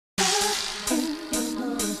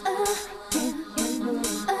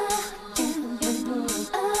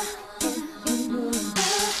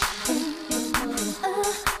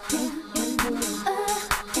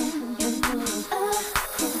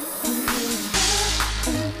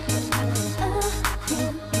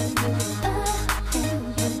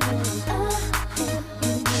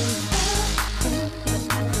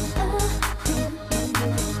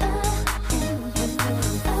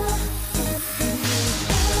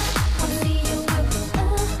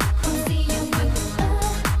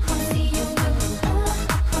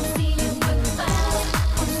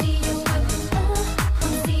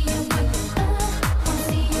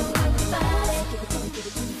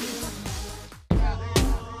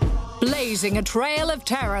blazing a trail of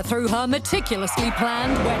terror through her meticulously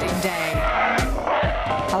planned wedding day.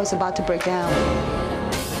 I was about to break down.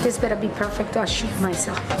 This better be perfect or I'll shoot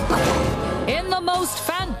myself. In the most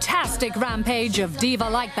fantastic rampage of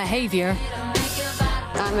diva-like behavior.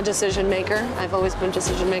 I'm a decision maker. I've always been a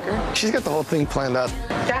decision maker. She's got the whole thing planned out.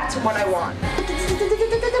 That's what I want.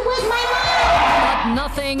 But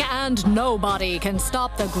nothing and nobody can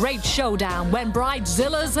stop the great showdown when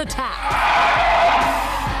Bridezillas attack.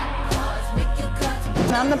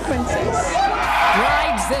 I'm the princess.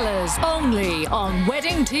 Bridezillas, only on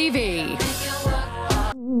Wedding TV.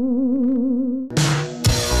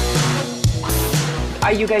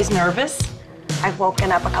 Are you guys nervous? I've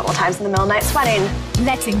woken up a couple times in the middle of the night sweating.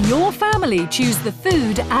 Letting your family choose the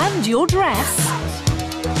food and your dress.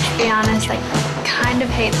 To be honest, I kind of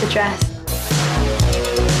hate the dress.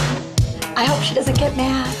 I hope she doesn't get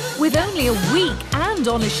mad. With only a week and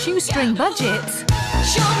on a shoestring budget.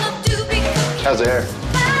 How's the hair?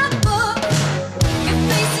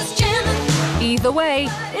 Either way,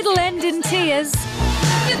 it'll end in tears.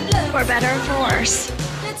 For better or for worse.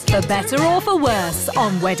 For better or for worse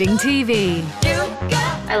on Wedding TV.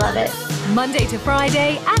 I love it. Monday to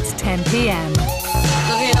Friday at 10 p.m. I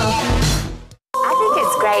think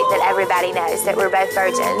it's great that everybody knows that we're both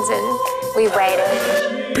virgins and we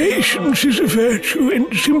waited. Patience is a virtue, and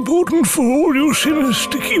it's important for all you sinners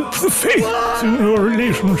to keep the faith in your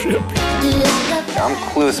relationship. I'm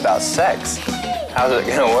clueless about sex. How's it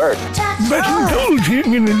gonna work? But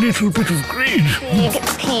indulging in a little bit of greed Big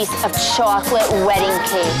piece of chocolate wedding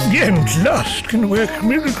cake. and lust can work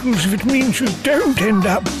miracles if it means you don't end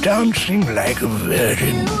up dancing like a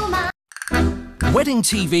virgin. Wedding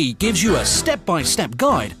TV gives you a step-by-step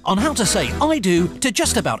guide on how to say I do to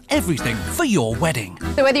just about everything for your wedding.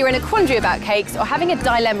 So whether you're in a quandary about cakes or having a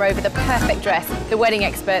dilemma over the perfect dress, the wedding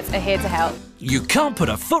experts are here to help. You can't put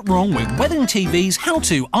a foot wrong with Wedding TV's How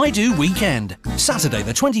To I Do Weekend. Saturday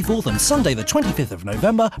the 24th and Sunday the 25th of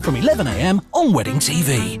November from 11 a.m. on Wedding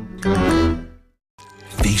TV.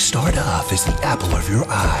 They start off as the apple of your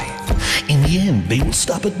eye. In the end, they will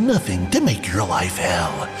stop at nothing to make your life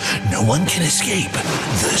hell. No one can escape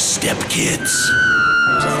the Step Kids.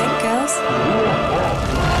 What do you think, girls?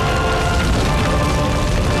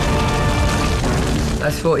 I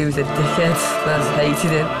just thought he was a dickhead. I just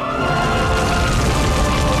hated him.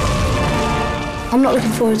 I'm not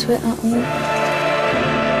looking forward to it at all.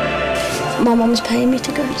 My mum's paying me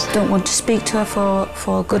to go. Don't want to speak to her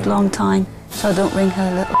for a good long time, so don't ring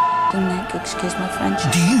her little neck, excuse my French.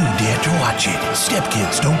 Do you dare to watch it? Step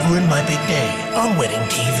Kids Don't Ruin My Big Day on Wedding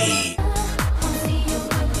TV.